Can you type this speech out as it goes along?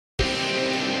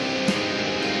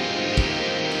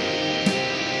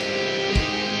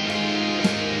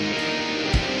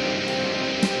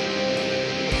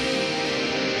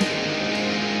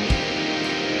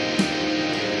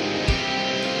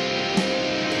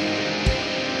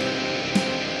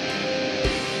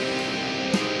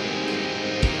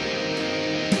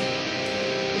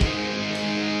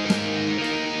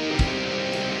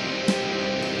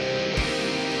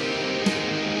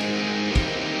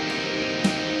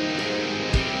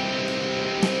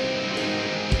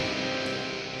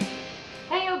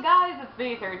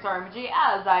It's RMG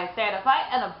as I stand a fight,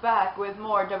 and I'm back with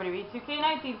more WWE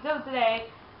 2K19. So today,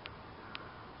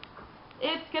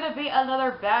 it's gonna be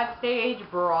another backstage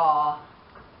brawl.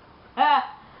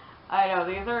 Ha! I know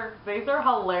these are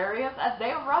hilarious, and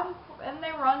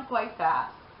they run quite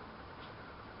fast.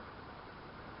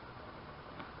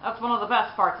 That's one of the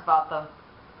best parts about them,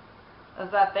 is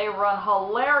that they run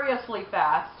hilariously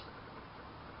fast.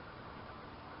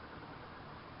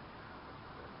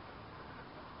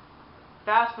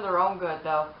 Fast for their own good,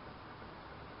 though.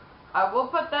 I will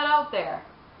put that out there.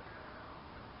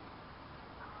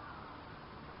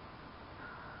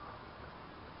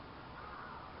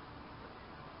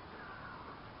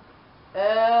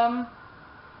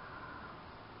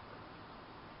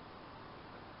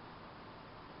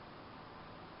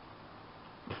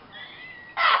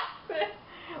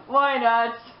 Why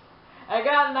not? I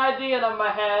got an idea in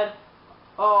my head.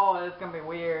 Oh, it's gonna be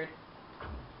weird.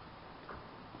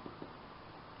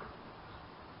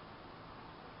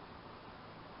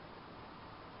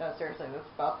 No, seriously, this is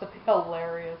about to be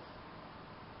hilarious.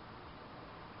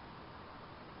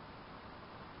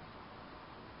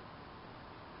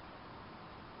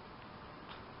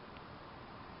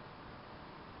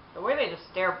 The way they just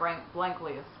stare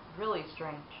blankly is really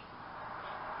strange.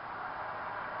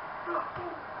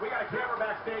 We got a camera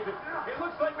backstage. It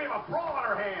looks like we have a brawl on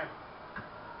our hands.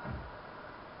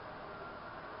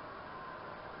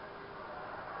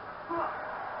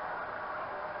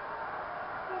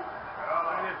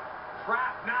 Oh, and it's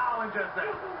trapped now and just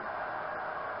that.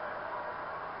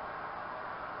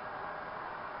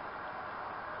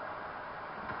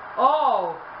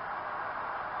 Oh!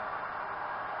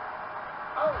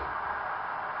 Oh!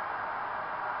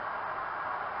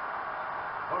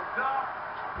 Hooked up.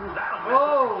 Ooh, that'll mess up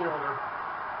the shoulder.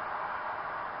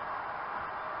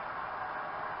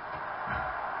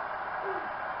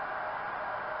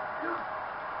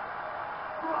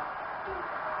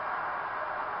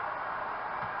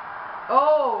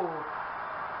 Oh!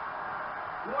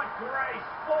 What grace!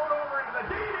 Float over into the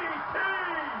DDT!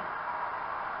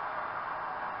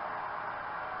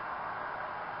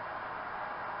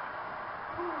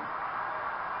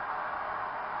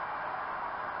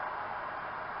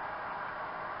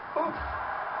 Oof.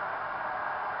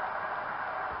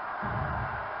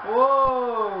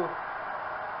 Whoa!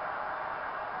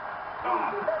 Oh,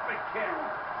 perfect kick!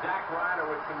 Zack Ryder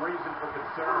with some reason for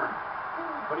concern.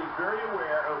 But he's very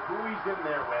aware of who he's in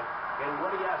there with and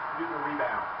what he has to do to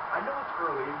rebound. I know it's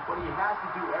early, but he has to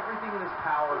do everything in his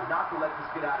power not to let this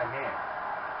get out of hand.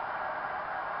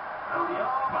 Oh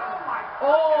my God!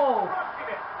 Oh!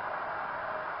 Crushing it!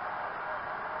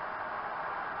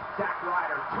 Zack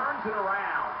Ryder turns it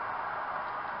around.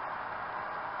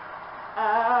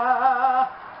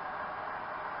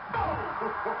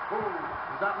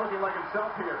 He's not looking like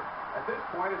himself here. At this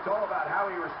point, it's all about how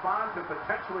he responds and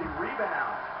potentially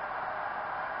rebounds.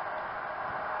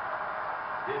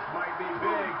 This might be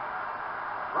big.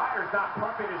 Ryder's not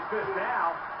pumping his fist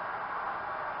now.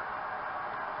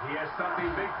 He has something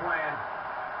big planned.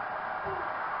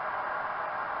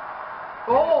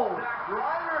 Oh! Zack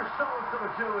Ryder showing some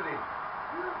agility.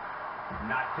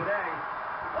 Not today.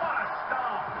 What a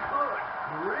stomp. Good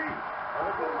grief.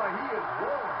 Oh boy, he is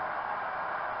rolling.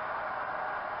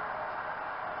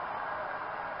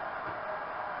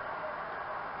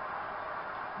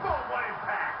 What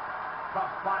impact!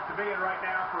 Tough spot to be in right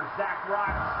now for Zack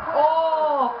Ryder.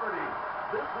 Oh!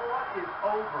 This one is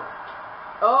over.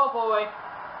 Oh boy.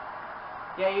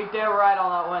 Yeah, you did right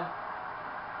on that one.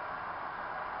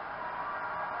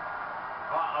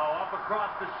 Uh-oh, up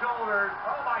across the shoulders.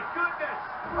 Oh my goodness!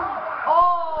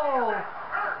 Oh!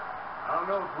 I don't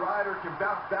know if Ryder can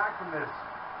bounce back from this.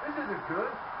 This isn't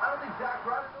good. I don't think Zack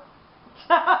Ryder knows.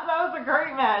 That was a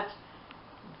great match.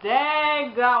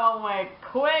 Dang, that one went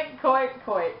quick.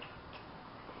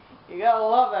 You gotta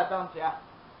love that, don't ya?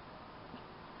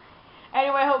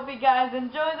 Anyway, hope you guys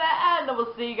enjoyed that, and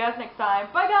we'll see you guys next time.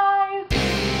 Bye, guys!